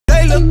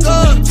look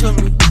up to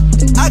me.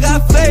 I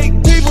got fake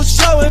people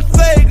showing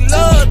fake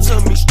love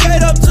to me.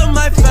 Straight up to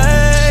my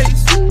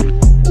face.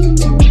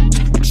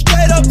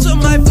 Straight up to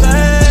my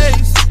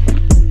face.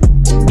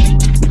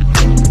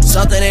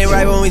 Something ain't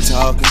right when we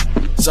talking.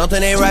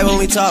 Something ain't right when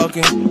we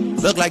talking.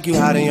 Look like you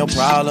hiding your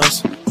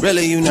problems.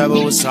 Really, you never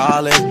was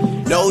solid.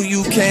 No,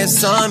 you can't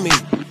son me.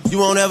 You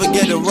won't ever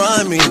get to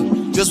run me.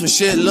 Just when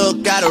shit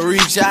look, gotta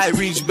reach out,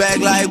 reach back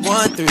like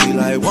 1-3,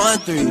 like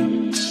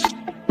 1-3.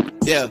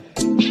 Yeah.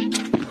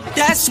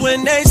 That's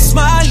when they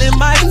smile in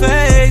my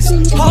face.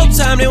 Whole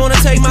time they wanna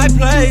take my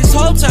place.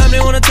 Whole time they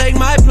wanna take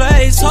my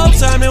place. Whole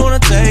time they wanna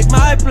take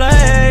my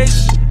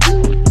place.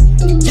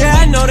 Yeah,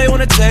 I know they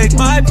wanna take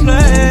my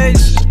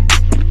place.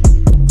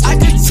 I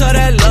can tell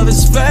that love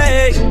is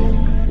fake.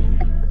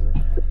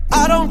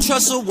 I don't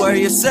trust a word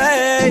you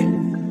say.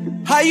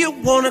 How you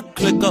wanna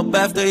click up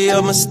after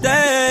your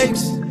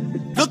mistakes?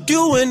 Look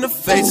you in the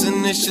face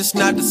and it's just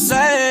not the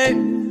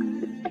same.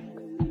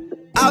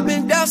 I've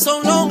been down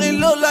so long it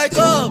look like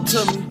up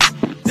to me.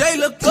 They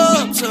look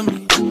up to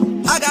me.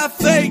 I got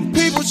fake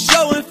people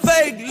showing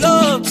fake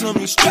love to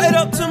me. Straight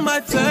up to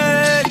my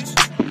face.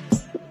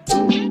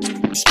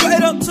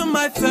 Straight up to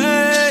my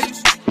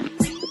face.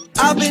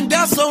 I've been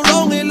down so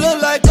long it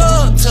look like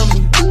up to me.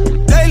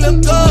 They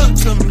look up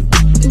to me.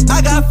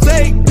 I got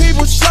fake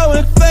people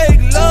showing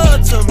fake love